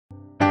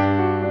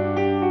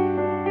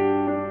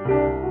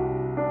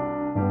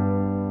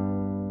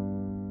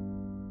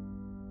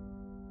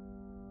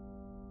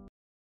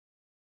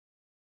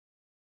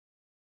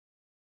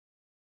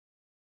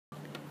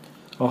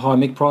Oh, hi,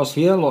 Mick Price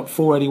here, lot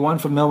 481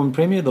 from Melbourne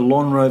Premier, the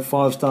Lonhro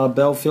 5 Star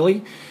Belle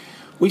filly.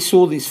 We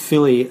saw this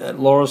filly at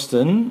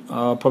Lauriston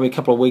probably a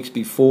couple of weeks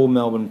before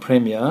Melbourne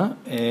Premier,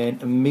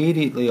 and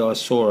immediately I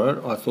saw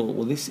it, I thought,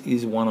 well, this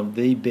is one of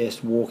the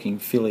best walking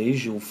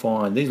fillies you'll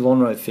find. These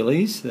Lonhro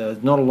fillies,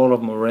 there's not a lot of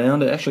them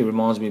around. It actually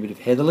reminds me a bit of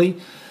Heatherly.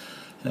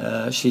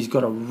 She's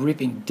got a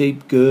ripping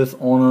deep girth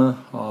on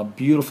her,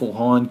 beautiful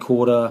hind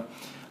quarter.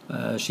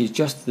 She's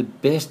just the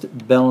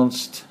best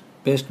balanced,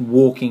 best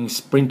walking,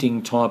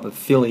 sprinting type of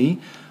filly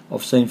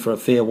I've seen for a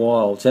fair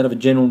while. It's out of a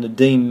General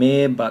Nadeem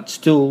mare, but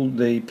still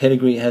the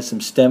pedigree has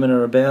some stamina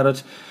about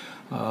it.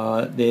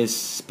 There's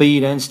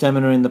speed and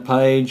stamina in the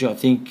page. I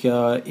think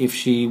if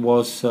she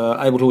was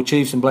able to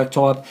achieve some black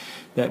type,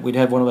 that we'd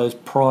have one of those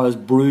prize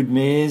brood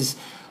mares.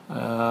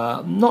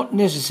 Not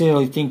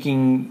necessarily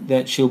thinking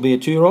that she'll be a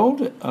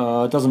 2-year-old. It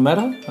doesn't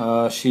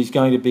matter. She's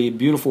going to be a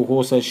beautiful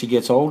horse as she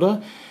gets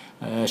older.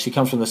 She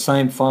comes from the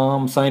same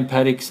farm, same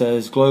paddocks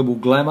as Global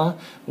Glamour,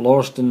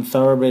 Lauriston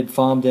Thoroughbred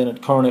Farm down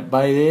at Coronet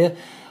Bay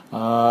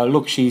there.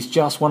 Look, she's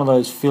just one of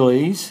those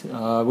fillies.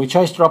 We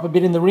chased her up a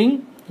bit in the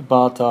ring,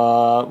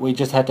 but we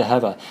just had to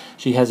have her.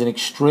 She has an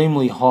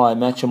extremely high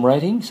Matcham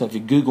rating, so if you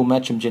Google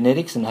Matcham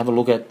Genetics and have a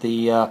look at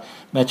the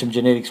Matcham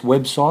Genetics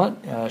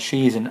website,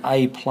 she is an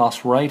A+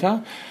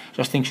 rater.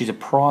 Just think she's a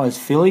prize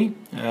filly,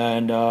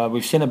 and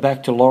we've sent her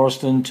back to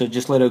Lauriston to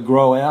just let her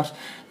grow out.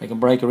 They can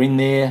break her in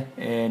there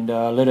and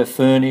let her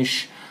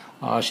furnish.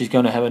 She's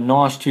going to have a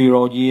nice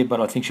 2-year-old year, but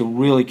I think she'll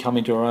really come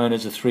into her own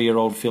as a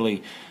 3-year-old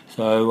filly.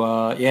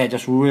 So yeah,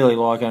 just really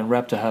like her and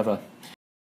rapt to have her.